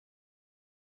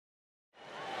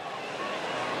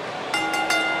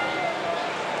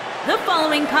The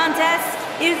following contest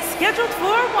is scheduled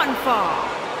for one fall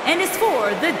and is for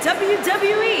the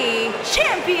WWE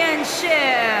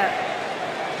Championship.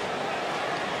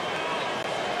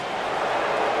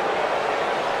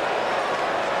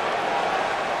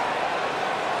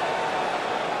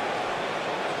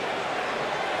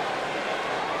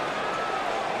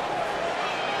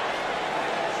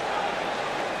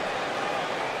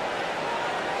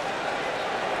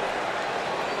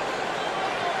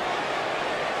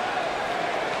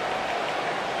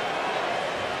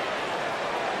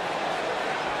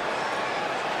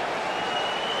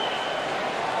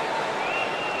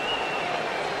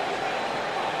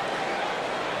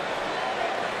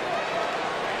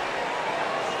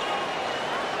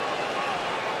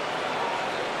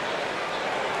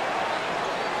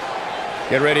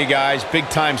 Get ready, guys.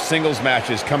 Big-time singles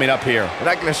matches coming up here. And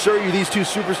I can assure you these two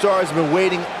superstars have been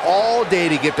waiting all day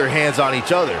to get their hands on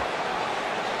each other.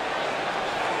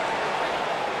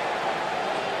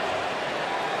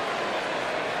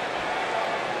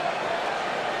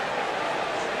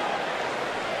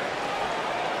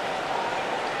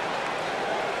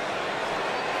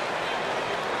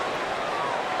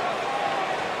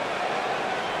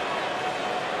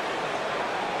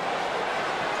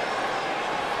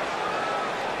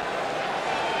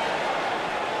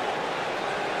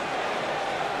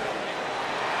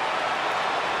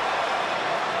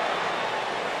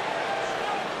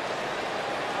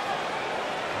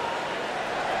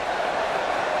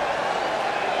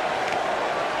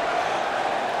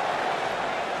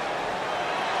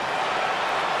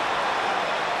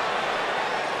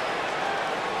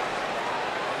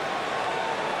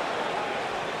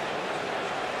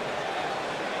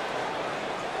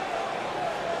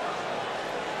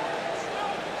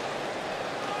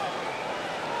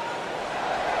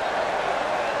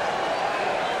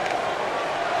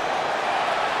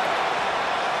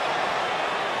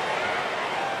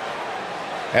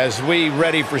 As we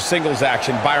ready for singles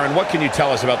action, Byron, what can you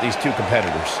tell us about these two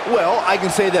competitors? Well, I can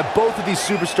say that both of these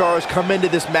superstars come into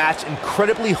this match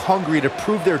incredibly hungry to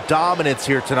prove their dominance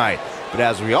here tonight. But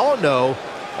as we all know,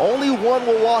 only one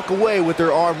will walk away with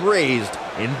their arm raised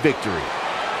in victory.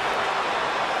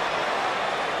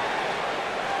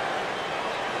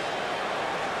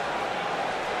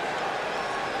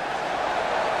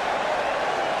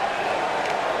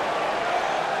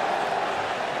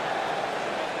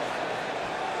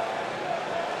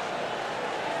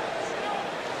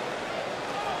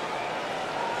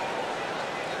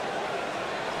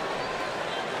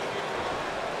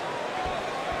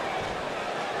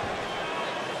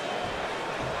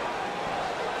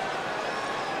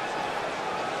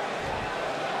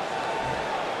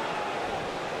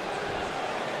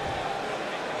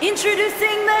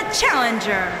 Introducing the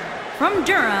challenger from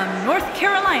Durham, North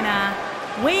Carolina,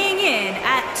 weighing in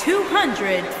at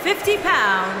 250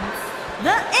 pounds,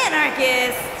 the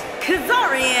Anarchist,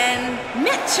 Kazarian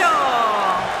Mitchell.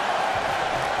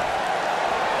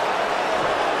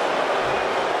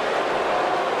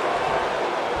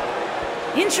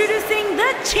 Introducing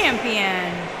the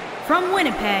champion from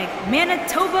Winnipeg,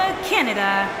 Manitoba,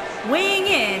 Canada, weighing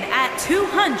in at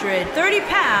 230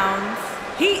 pounds,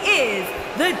 he is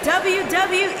the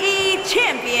WWE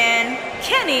Champion,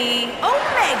 Kenny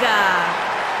Omega.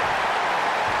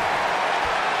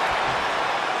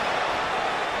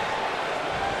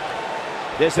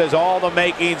 This has all the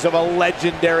makings of a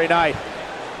legendary night.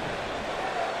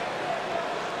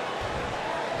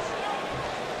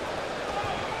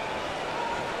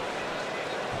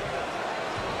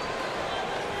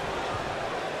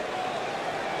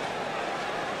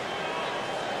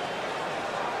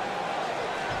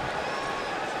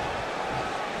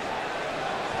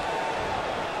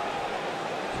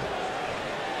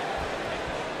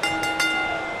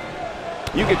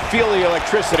 You can feel the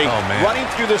electricity running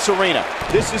through this arena.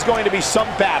 This is going to be some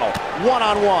battle.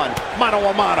 One-on-one,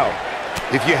 mano-a-mano.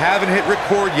 If you haven't hit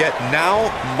record yet, now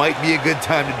might be a good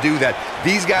time to do that.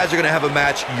 These guys are going to have a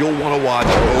match you'll want to watch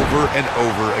over and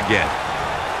over again.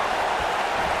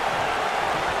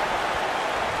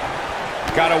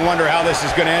 Gotta wonder how this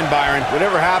is going to end, Byron.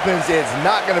 Whatever happens, it's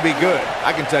not going to be good.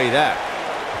 I can tell you that.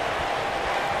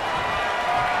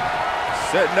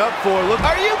 Setting up for, look.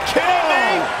 Are you kidding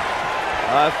me?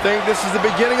 I think this is the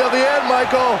beginning of the end,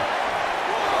 Michael.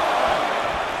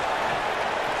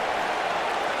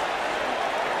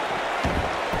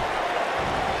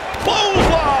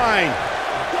 Clothesline!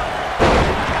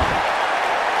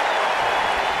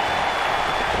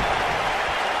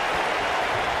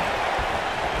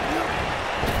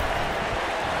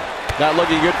 Not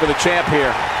looking good for the champ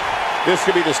here. This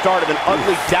could be the start of an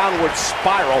ugly downward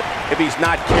spiral if he's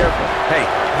not careful. Hey,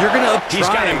 you're going to He's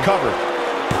got him covered.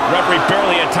 Referee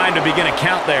barely had time to begin a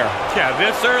count there. Yeah,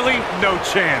 this early, no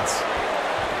chance.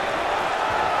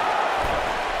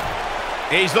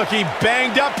 He's looking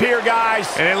banged up here, guys.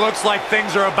 And it looks like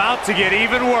things are about to get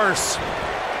even worse.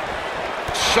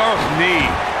 Sharp knee.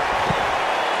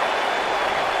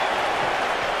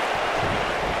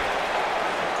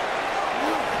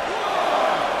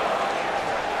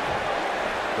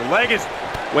 The leg is...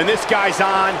 When this guy's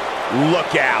on,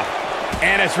 look out.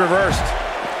 And it's reversed.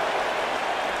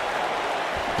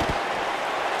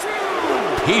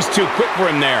 He's too quick for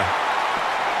him there.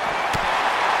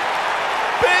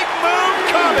 Big move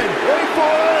coming. Wait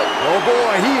for it. Oh,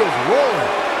 boy, he is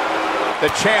rolling. The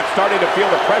champ starting to feel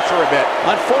the pressure a bit.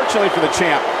 Unfortunately for the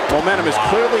champ, momentum is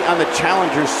clearly on the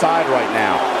challenger's side right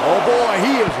now. Oh, boy,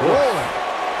 he is rolling.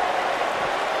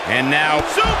 And now...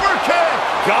 Super kick.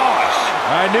 Gosh.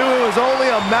 I knew it was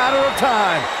only a matter of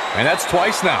time. And that's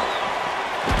twice now.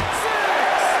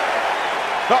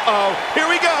 Uh-oh. Here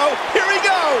we go. Here we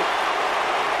go.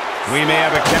 We may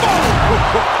have a...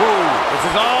 This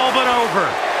is all but over.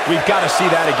 We've got to see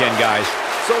that again, guys.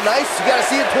 So nice, you got to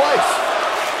see it twice.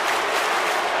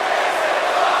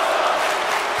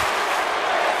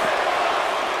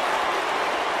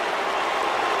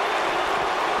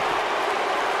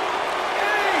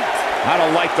 I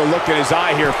don't like the look in his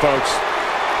eye here, folks.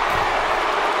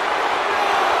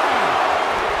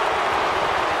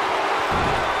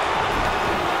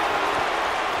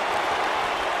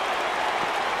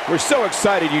 We're so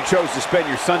excited you chose to spend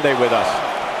your Sunday with us.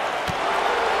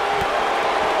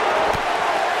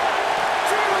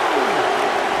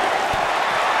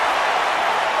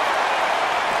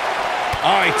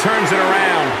 Oh, he turns it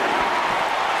around.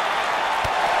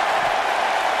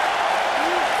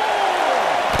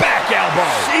 Back elbow.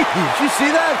 Jeez, did you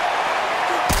see that?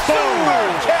 Super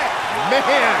kick.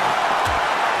 Man.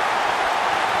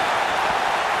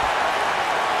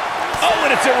 Oh,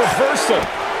 and it's a reversal.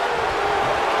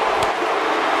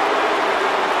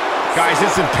 Guys,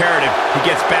 it's imperative he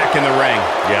gets back in the ring.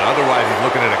 Yeah, otherwise he's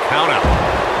looking at a countout.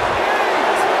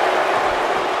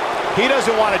 He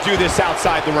doesn't want to do this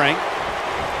outside the ring.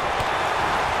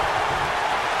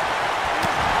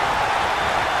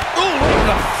 Ooh, right in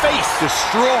the face.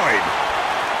 Destroyed.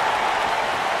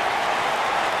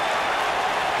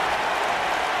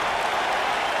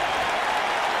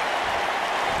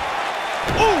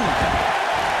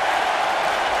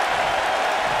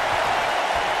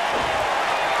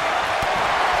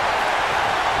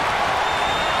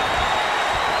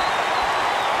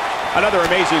 Another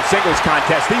amazing singles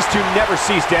contest. These two never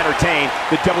cease to entertain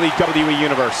the WWE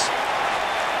Universe.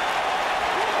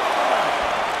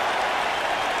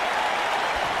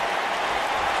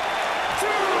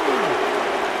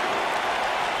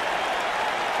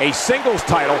 A singles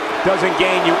title doesn't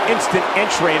gain you instant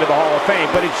entry into the Hall of Fame,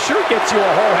 but it sure gets you a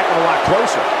whole heck of a lot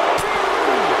closer.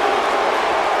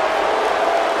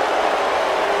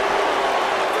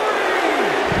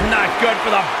 Not good for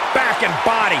the back and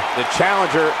body. The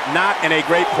challenger not in a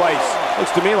great place.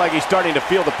 Looks to me like he's starting to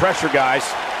feel the pressure, guys.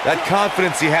 That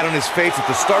confidence he had on his face at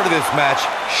the start of this match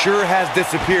sure has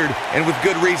disappeared, and with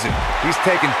good reason. He's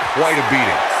taken quite a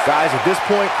beating. Guys, at this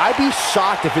point, I'd be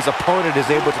shocked if his opponent is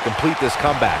able to complete this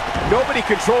comeback. Nobody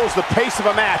controls the pace of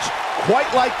a match quite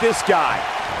like this guy.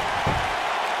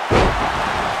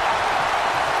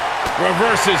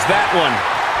 Reverses that one.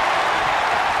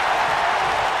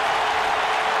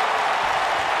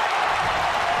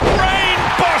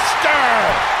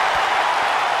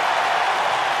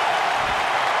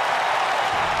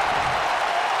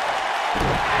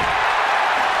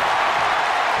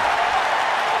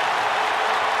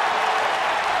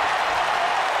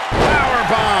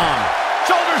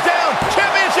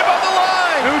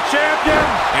 Champion.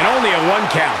 And only a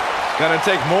 1 count. Gonna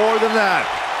take more than that.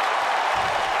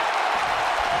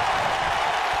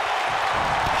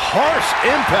 Harsh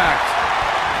impact.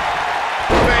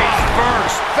 Face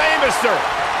first. Famouser.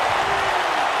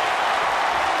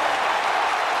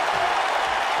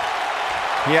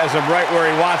 He has him right where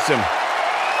he wants him.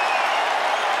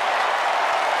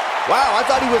 Wow, I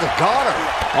thought he was a goner.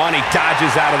 On, he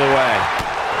dodges out of the way.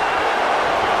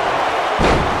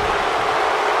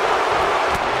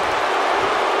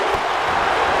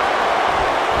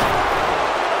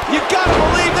 You gotta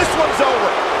believe this one's over.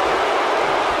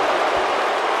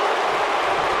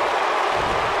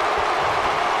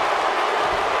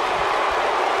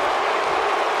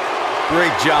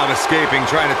 Great job escaping,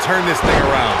 trying to turn this thing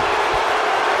around.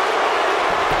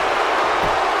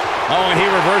 Oh, and he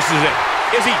reverses it.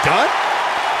 Is he done?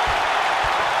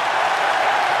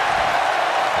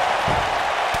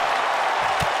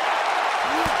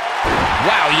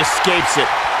 Wow, he escapes it.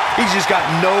 He's just got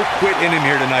no quit in him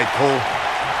here tonight, Cole.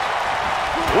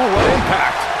 Ooh, what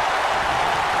impact.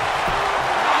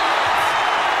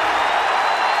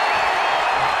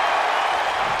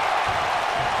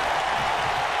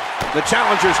 The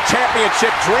Challengers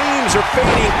Championship dreams are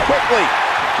fading quickly.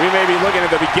 We may be looking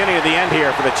at the beginning of the end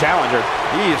here for the Challenger.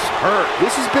 He is hurt.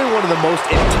 This has been one of the most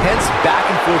intense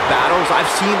back-and-forth battles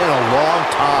I've seen in a long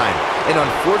time. And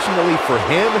unfortunately for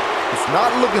him, it's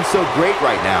not looking so great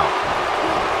right now.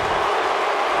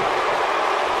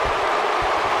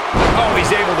 Oh,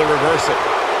 he's able to reverse it.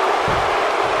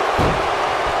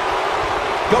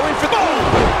 Going for the...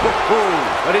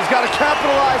 But he's got to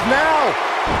capitalize now.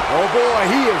 Oh, boy,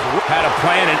 he is... Had a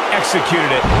plan and executed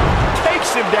it.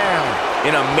 Takes him down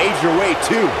in a major way,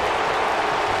 too.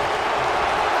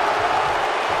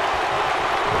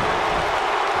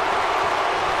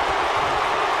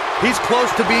 He's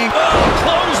close to being...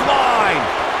 Clothesline!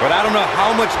 But I don't know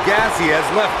how much gas he has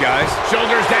left, guys.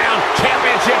 Shoulders down,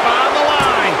 championship on the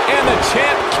line. And the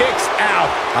champ kicks out.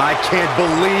 I can't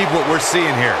believe what we're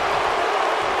seeing here.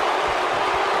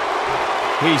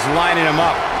 He's lining him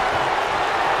up.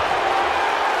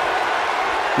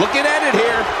 Looking at it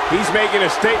here. He's making a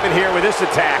statement here with this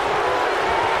attack.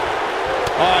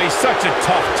 Oh, he's such a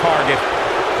tough target.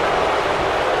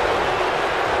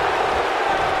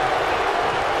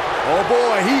 Oh,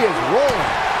 boy, he is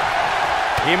rolling.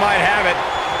 He might have it.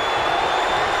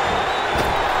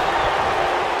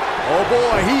 Oh,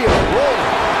 boy, he is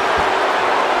rolling.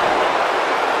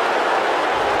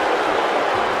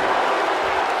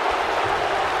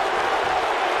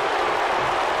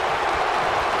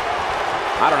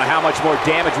 I don't know how much more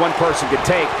damage one person can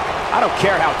take. I don't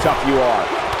care how tough you are.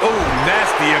 Oh,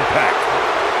 nasty impact.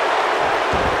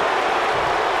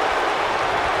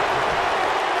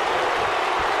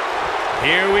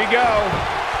 Here we go.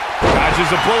 Dodges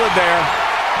a bullet there.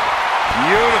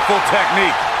 Beautiful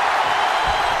technique.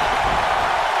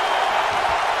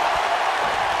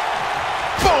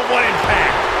 Boom, what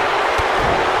impact.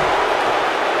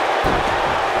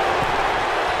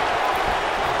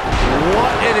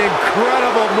 What an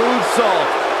incredible moonsault.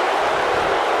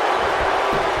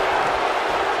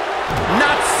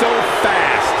 Not so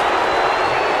fast.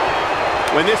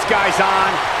 When this guy's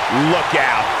on, look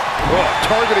out. Oh,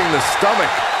 targeting the stomach.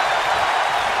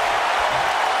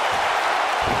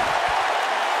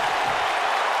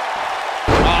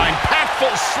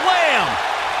 Impactful slam.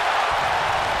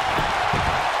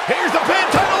 Here's the pin,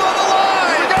 title on the line.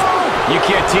 Here we go. You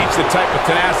can't teach the type of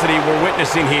tenacity we're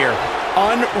witnessing here.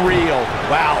 Unreal.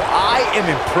 Wow, I am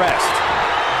impressed.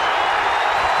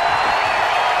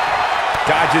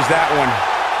 Dodges that one.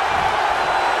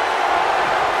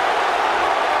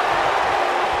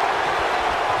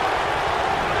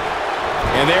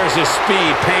 And there's his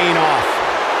speed paying off.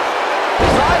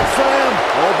 Side slam.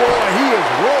 Oh, boy, he is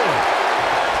rolling.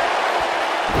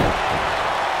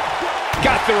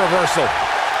 Got the reversal.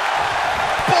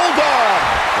 Bulldog.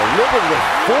 Delivered with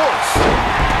force.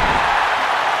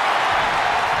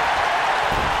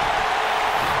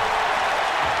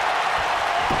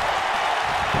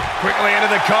 Quickly into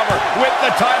the cover with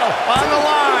the title on the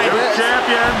line.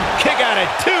 Champion. Kick out at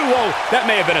 2. Whoa, that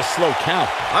may have been a slow count.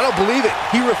 I don't believe it.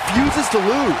 He refuses to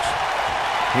lose.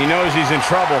 He knows he's in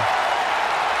trouble.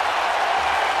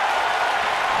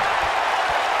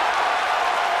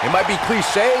 It might be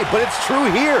cliche, but it's true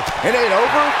here. It ain't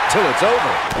over till it's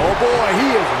over. Oh, boy,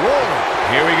 he is rolling.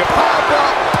 Here we go.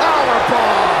 Pop-up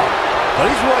powerbomb. But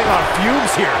he's running on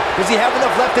fumes here. Does he have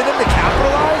enough left in him to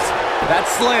capitalize? That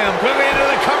slam. Quickly into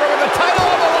the cover with the title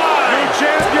on the line. New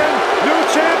champion. New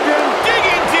champion.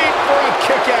 Digging deep for a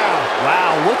kick out.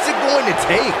 Wow, what's it going to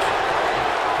take?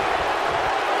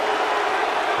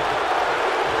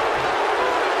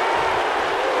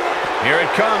 Here it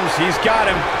comes. He's got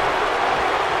him.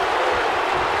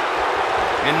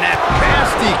 And that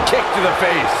nasty kick to the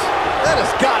face. That has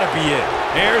got to be it.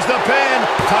 Here's the pin.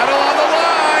 Title on the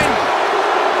line.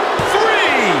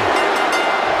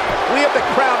 3. We have the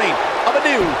crowning of a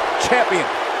new champion.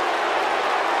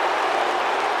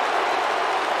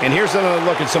 And here's another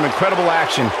look at some incredible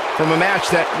action from a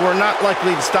match that we're not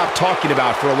likely to stop talking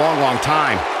about for a long, long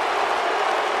time.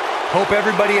 Hope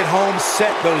everybody at home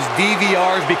set those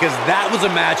DVRs because that was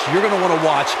a match you're going to want to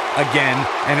watch again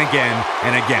and again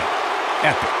and again.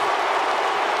 Epic.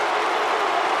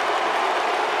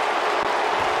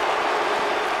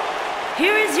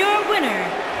 Here is your winner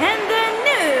and the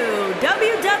new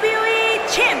WWE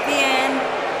Champion,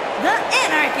 the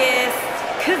Anarchist,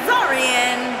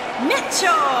 Kazarian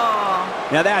Mitchell.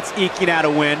 Now that's eking out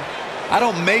a win. I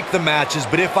don't make the matches,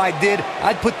 but if I did,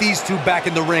 I'd put these two back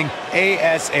in the ring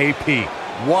ASAP.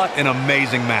 What an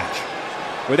amazing match.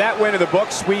 With that win in the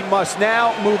books, we must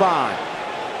now move on.